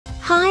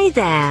Hi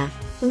there!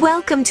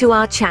 Welcome to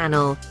our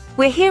channel.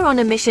 We're here on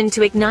a mission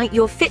to ignite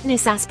your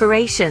fitness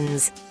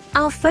aspirations.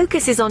 Our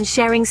focus is on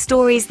sharing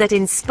stories that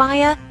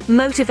inspire,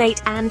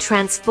 motivate, and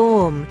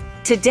transform.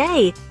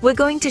 Today, we're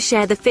going to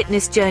share the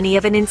fitness journey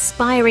of an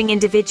inspiring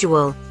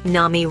individual,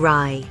 Nami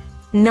Rai.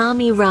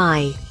 Nami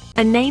Rai,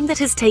 a name that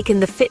has taken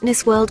the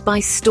fitness world by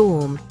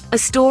storm, a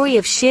story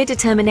of sheer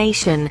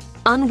determination,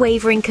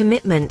 unwavering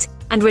commitment,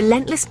 and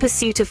relentless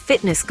pursuit of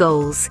fitness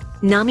goals.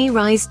 Nami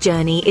Rai's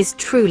journey is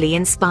truly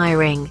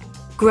inspiring.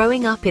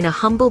 Growing up in a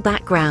humble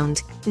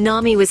background,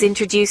 Nami was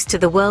introduced to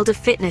the world of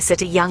fitness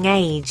at a young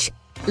age.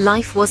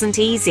 Life wasn't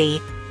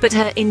easy, but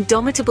her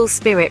indomitable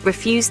spirit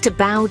refused to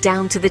bow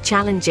down to the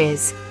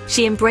challenges.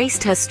 She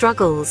embraced her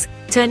struggles,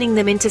 turning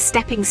them into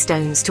stepping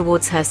stones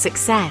towards her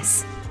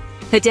success.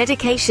 Her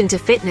dedication to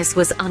fitness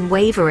was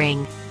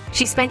unwavering.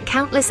 She spent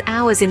countless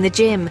hours in the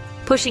gym,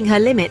 pushing her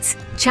limits,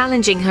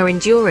 challenging her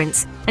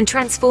endurance, and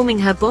transforming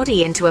her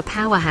body into a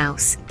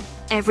powerhouse.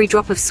 Every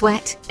drop of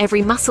sweat,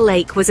 every muscle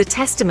ache was a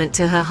testament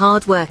to her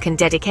hard work and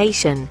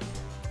dedication.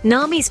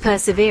 Nami's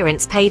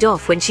perseverance paid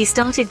off when she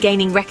started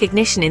gaining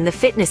recognition in the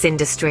fitness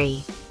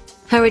industry.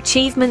 Her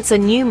achievements are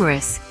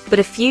numerous, but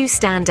a few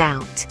stand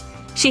out.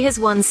 She has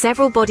won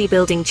several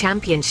bodybuilding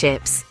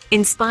championships,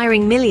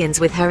 inspiring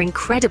millions with her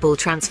incredible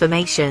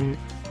transformation.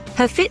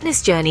 Her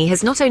fitness journey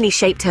has not only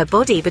shaped her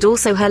body but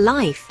also her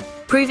life,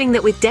 proving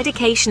that with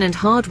dedication and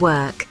hard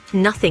work,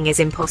 nothing is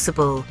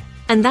impossible.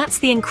 And that's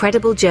the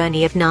incredible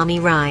journey of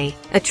Nami Rai,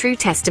 a true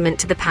testament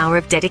to the power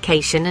of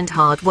dedication and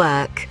hard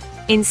work.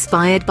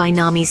 Inspired by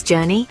Nami's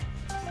journey?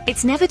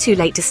 It's never too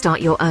late to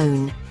start your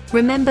own.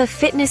 Remember,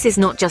 fitness is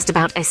not just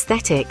about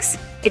aesthetics.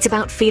 It's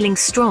about feeling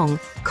strong,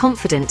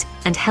 confident,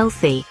 and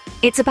healthy.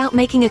 It's about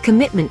making a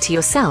commitment to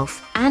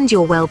yourself and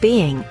your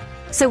well-being.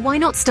 So why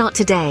not start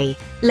today?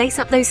 Lace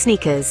up those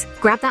sneakers,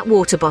 grab that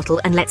water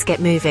bottle, and let's get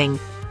moving.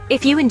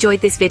 If you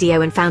enjoyed this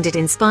video and found it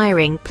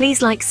inspiring,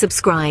 please like,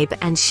 subscribe,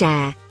 and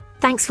share.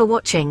 Thanks for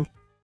watching.